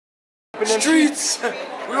in them streets.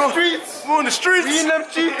 We're on streets. We're on the streets. We in them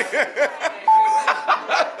cheeks.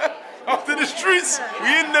 After the streets,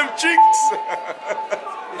 we in them cheeks.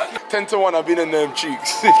 10 to 1, I've been in them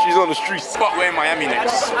cheeks. She's on the streets. But we're in Miami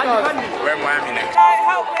next. We're in Miami next.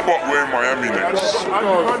 But we're in Miami next.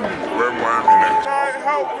 We're in Miami next.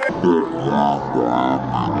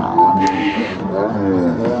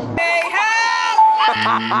 Hey,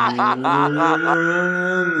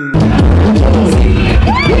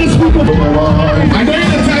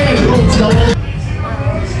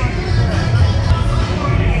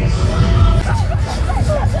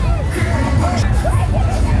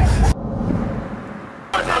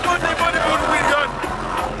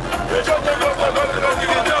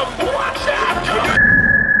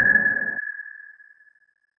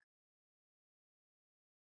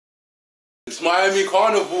 It's Miami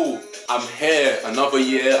Carnival. I'm here, another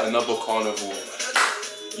year, another carnival.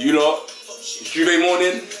 You lot, it's Juve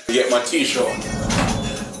morning. Get my t-shirt.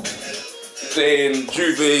 Playing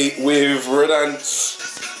Juve with Red Ants.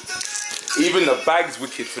 Even the bag's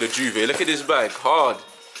wicked for the Juve. Look at this bag, hard.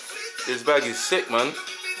 This bag is sick, man.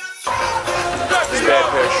 Spare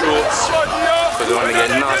pair of shorts, because I want to get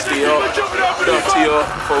nasty up, dirty up,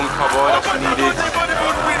 foam cover, that's needed.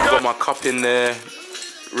 Got my cup in there,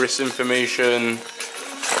 wrist information.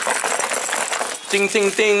 Ding,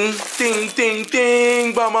 ding, ding, ding, ding,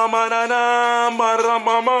 ding, ba ma ma na na, ba ra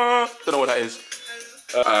ma ma. Don't know what that is.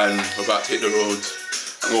 And we're about to hit the road.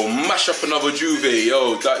 I'm gonna mash up another Juve.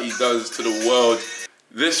 Yo, Dutty does to the world.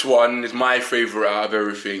 This one is my favourite out of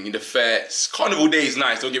everything. The fairs. Carnival day is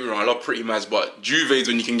nice, don't get me wrong, I love pretty mass, but Juve is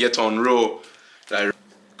when you can get on raw. Like,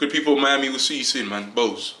 good people of Miami, we'll see you soon, man.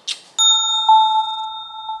 Bows.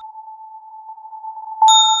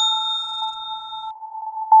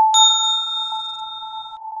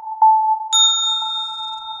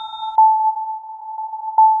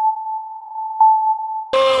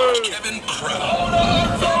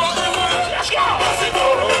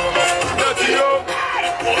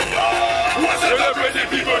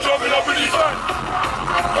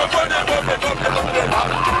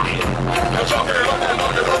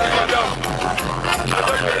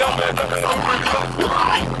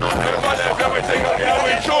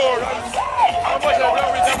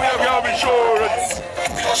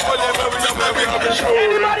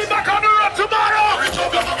 anybody back on the road tomorrow?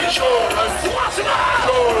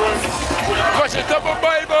 Watch it up on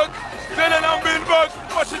my bug, tell it I'm Bill Bug.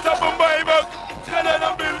 Watch it up on my bug, tell it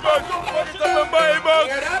I'm Bill Bug. Watch it up on my bug.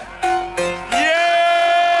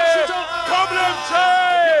 Yeah! Problem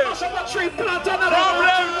child! Problem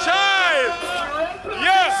child!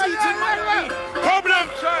 Yeah! Problem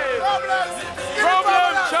child!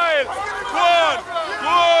 Problem child! Go on! Go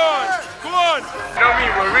on! Go on! You know what I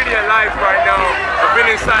mean? We're really alive right now. I've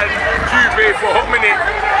been inside Juve for a hot minute.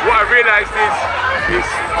 What I realised is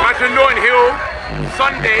imagine Notting Hill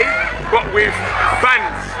Sunday, but with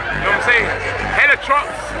bands. You know what I'm saying? Hella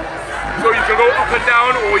trucks. So you can go up and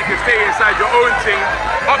down, or you can stay inside your own thing.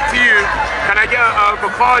 Up to you. Can I get a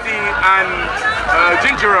Bacardi and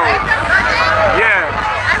ginger ale? Yeah.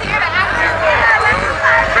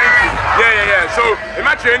 Thank you. Yeah. So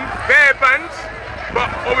imagine bare bands, but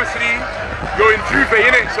obviously you're in Juve,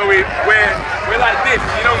 innit? So we're like this,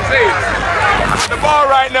 you know what I'm saying? At the bar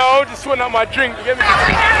right now, just sorting out my drink, you get me?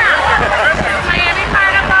 Miami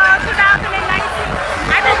Carnival 2019.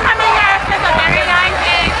 I've been coming here since a very young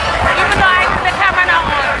age, even though I the camera not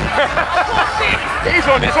on. It's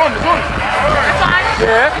on. It's on?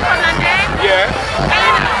 Yeah. It's on Monday? Yeah.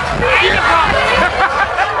 Thank you.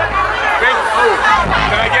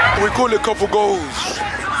 Can I get? We call it couple goals.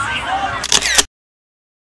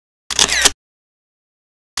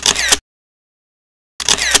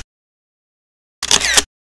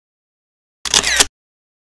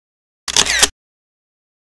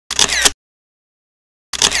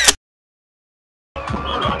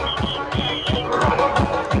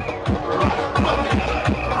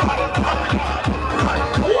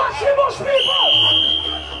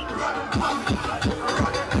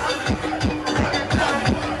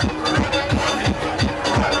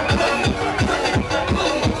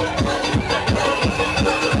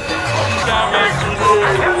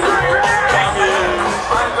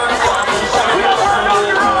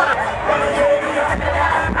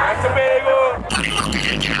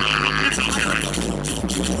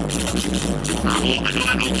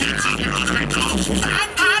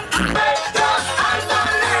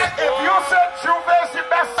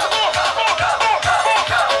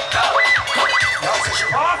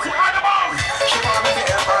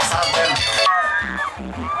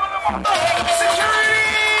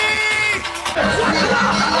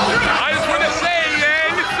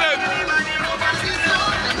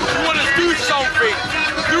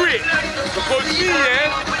 me, yeah,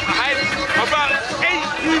 I had about 8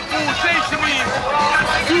 people say to me,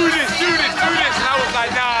 do this, do this, do this. And I was like,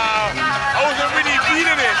 nah, I wasn't really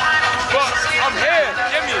feeling it. But I'm here,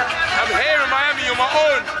 you get me? I'm here in Miami on my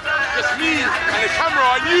own. Just me and the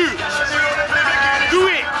camera and you. Do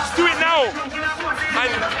it, just do it now. And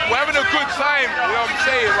we're having a good time, you know what I'm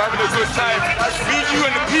saying? We're having a good time. Me, you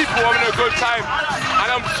and the people are having a good time. And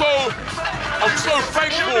I'm so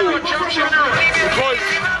thankful because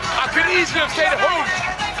I could easily have stayed at home.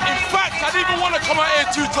 In fact, I didn't even want to come out here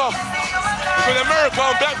too tough because America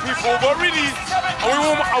and black people, but really,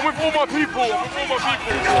 I'm with all my people.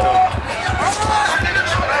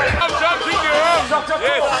 I'm jumping around.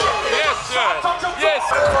 Yes, yes, sir. Yes.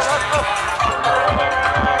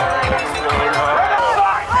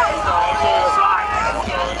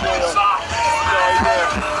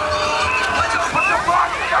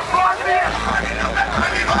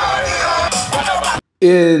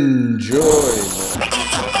 Enjoy.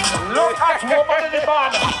 Look at woman in the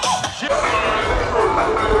band.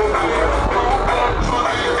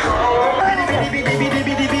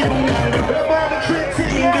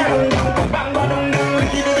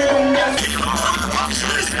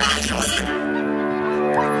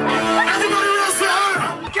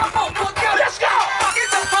 Let's go.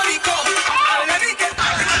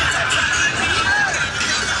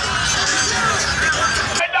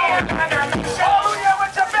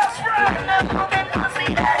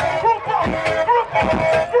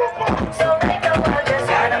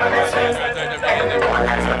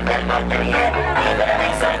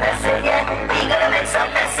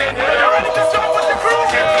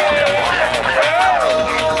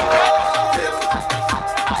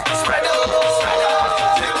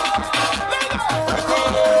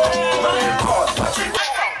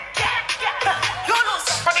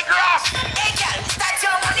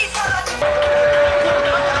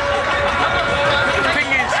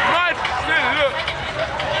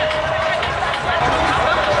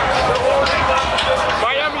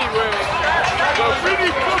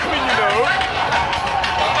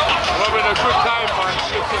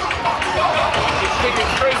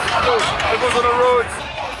 Everyone's on the roads,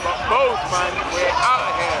 but both, man, we're out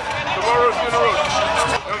of here. Tomorrow's funeral. You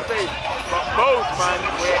know what I'm saying? But both, man,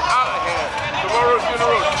 we're out of here. Tomorrow's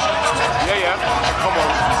funeral. Yeah, yeah. Come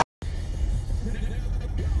on.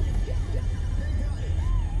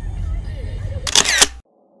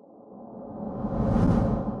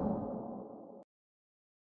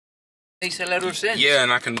 Makes a lot of sense. Yeah,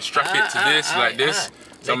 and I can strap it to this like this.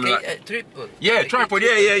 So I'm like, tripod. Yeah, tripod,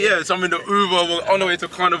 yeah. So I'm in the Uber, we're on the way to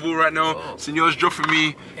Carnival right now. Oh. Senor's dropping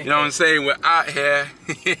me, you know what I'm saying? We're out here.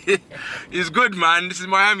 It's good, man. This is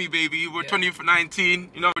Miami, baby. We're 20 for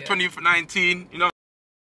 19, you know, we're 20 for 19, you know.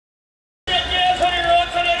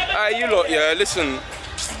 Alright, you lot, yeah, listen,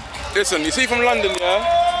 you see from London, yeah?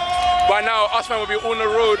 By now, us man will be on the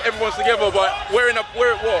road, everyone's together, but we're in the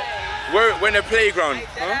playground.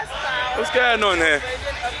 Huh? What's going on here?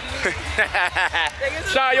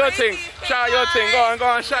 Shout out your thing. Shout out your thing. Go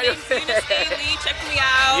on, shout your thing. Check me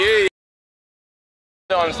out. Yeah. I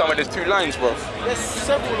don't understand why there's 2 lines, bro. There's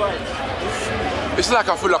several lines. It's like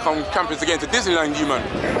I feel like I'm camping to get into Disneyland, you man.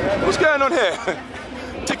 What's going on here?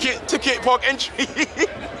 Ticket park entry.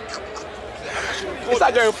 It's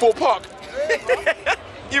like going Fort Park.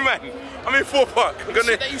 You man, I'm in Fort Park. I'm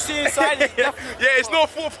gonna... that you see inside is yeah, it's not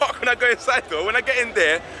Fort Park when I go inside though. When I get in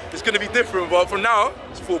there, it's gonna be different. But for now,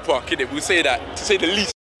 it's Fort Park, innit? We'll say that, to say the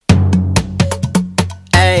least.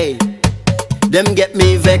 Hey, them get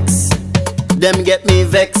me vex. Them get me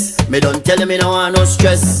vex. Me don't tell them me no want no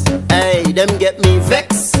stress. Hey, them get me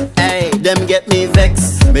vex. Hey, them get me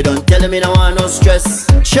vex. Me don't tell them me no want no stress.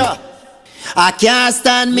 Sure. I can't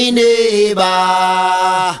stand me neighbor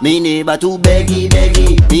too beggy,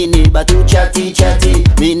 me neighbor too chatty,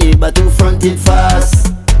 me neighbor too fronted fast.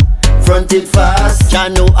 Ya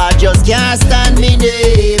know I just can't stand me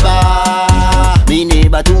neighbor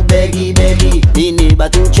too beggy, me neighbor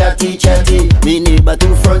too chatty, me neighbor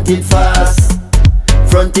too fronted fast.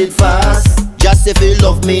 Just if you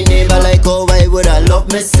love me neighbor like how I would I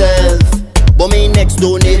love myself. But me next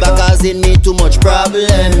door neighbor causing me too much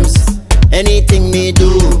problems. Anything me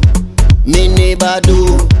do, me neighbor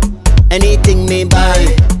do. Anything me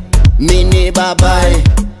buy, me neighbor buy.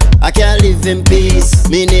 I can't live in peace,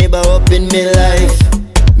 me neighbor up in me life.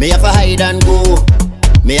 Me have to hide and go,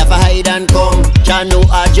 me have to hide and come. Ya know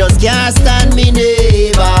I just can't stand me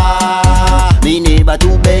neighbor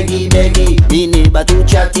too beggy, me neighbor too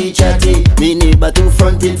chatty, me neighbor too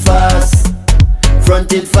fronted fast.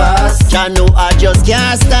 Ya know I just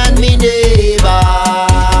can't stand me neighbor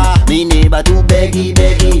too beggy,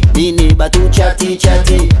 me neighbor too chatty,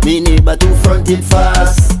 me neighbor too fronted front it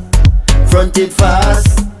fast, front it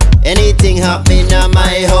fast. Anything happen at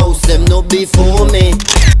my house, them no before me.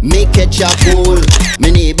 Me catch a cool,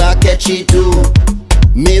 me neighbor catch it too.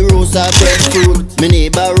 Me roast a breadfruit, me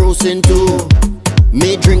neighbor roasting too.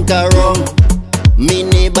 Me drink a rum, me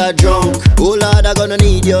neighbor drunk. Oh Lord, I gonna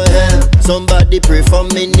need your help. Somebody pray for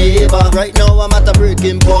me neighbor. Right now I'm at a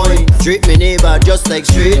breaking point. Treat me neighbor just like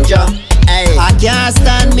stranger. Ay, I can't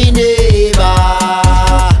stand me neighbor.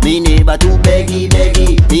 Me neighbor too beggy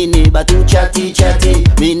beggy. Me neighbor too chatty chatty.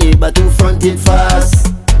 Me neighbor too front it fast,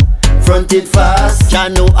 front it fast. Ya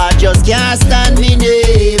know I just can't stand me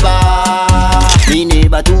neighbor. Me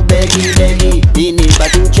neighbor too beggy beggy. Me neighbor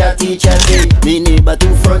too chatty chatty. Me neighbor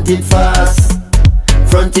too front it fast,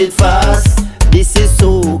 front it fast. This is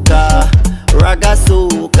soca, raga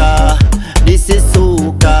soca. This is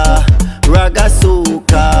soca, raga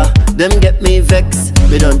soca. Them get me vex,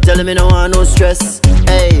 me don't tell me no want no stress.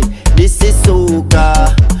 Hey, this is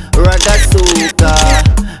soca, raga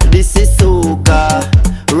soca. This is soca,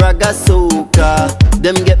 raga soca.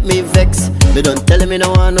 Them get me vex, me don't tell me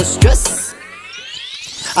no want no stress.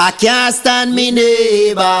 I can't stand me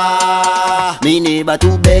neighbor. Me neighbor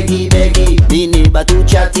too beggy beggy. Me neighbor too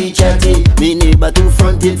chatty chatty. Me neighbor too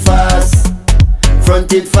front it fast,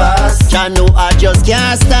 front it fast. Ya know I just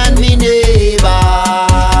can't stand me neighbor.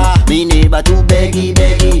 Me neighbor too beggy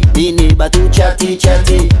beggy. Me neighbor too chatty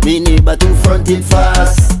chatty. Me neighbor too front it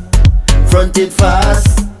fast, front it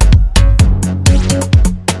fast.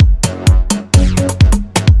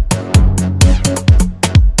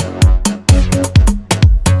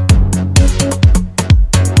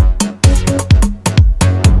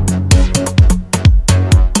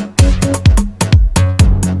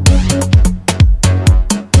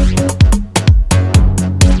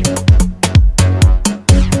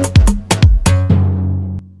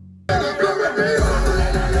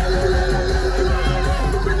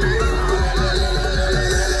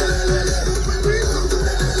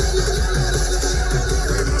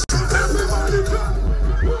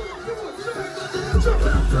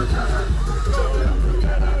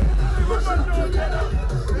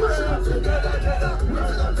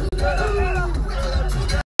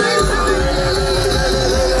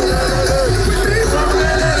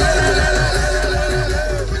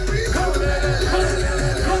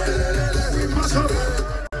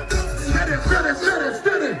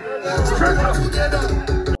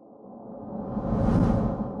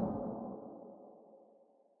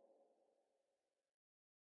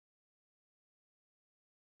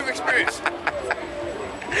 Experience.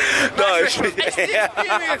 No, it's true. It's the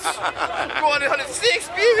experience. Go on, it's the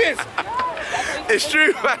experience. It's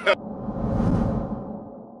true, man.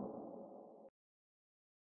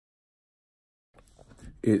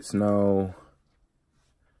 It's now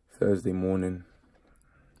Thursday morning.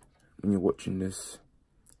 When you're watching this,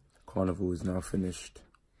 Carnival is now finished.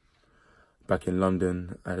 Back in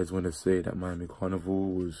London, I just want to say that Miami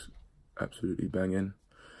Carnival was absolutely banging.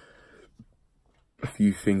 A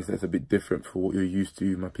few things that's a bit different for what you're used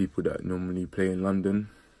to, my people that normally play in London.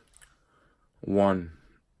 One,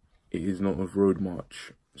 it is not a road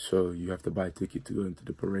march, so you have to buy a ticket to go into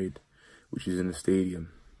the parade, which is in the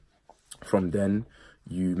stadium. From then,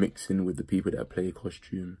 you mix in with the people that play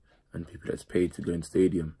costume and people that's paid to go in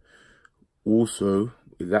stadium. Also,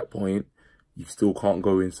 at that point, you still can't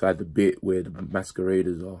go inside the bit where the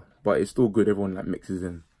masqueraders are, but it's still good, everyone like mixes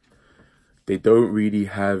in. They don't really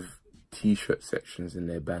have t-shirt sections in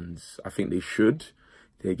their bands. I think they should.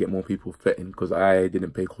 They get more people fitting because I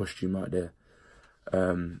didn't pay costume out there.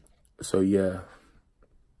 So yeah,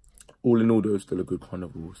 all in all though, still a good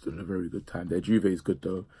carnival, still a very good time. Their Juve is good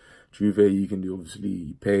though. Juve you can do, obviously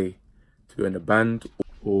you pay to go in a band,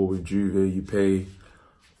 or with Juve you pay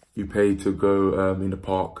to go in the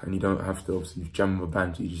park, and you don't have to obviously jam with a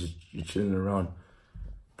band, so you're chilling around.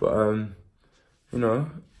 But you know,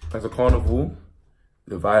 as a carnival,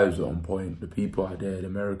 the vibes are on point. The people are there. The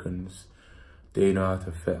Americans, they know how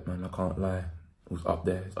to fit, man. I can't lie. It was up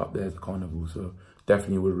there. It's up there as a carnival. So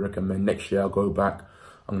definitely would recommend. Next year I'll go back.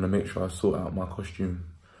 I'm gonna make sure I sort out my costume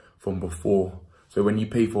from before. So when you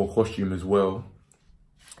pay for a costume as well,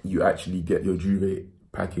 you actually get your Juve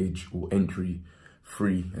package or entry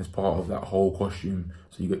free as part of that whole costume.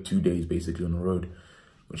 So you get 2 days basically on the road,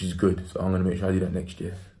 which is good. So I'm gonna make sure I do that next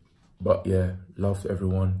year. But yeah, love to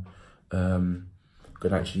everyone.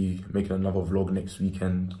 Gonna actually make another vlog next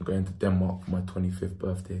weekend. I'm going to Denmark for my 25th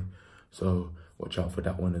birthday, so watch out for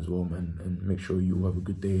that one as well, man. And make sure you have a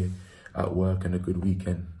good day at work and a good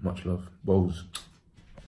weekend. Much love, Bows.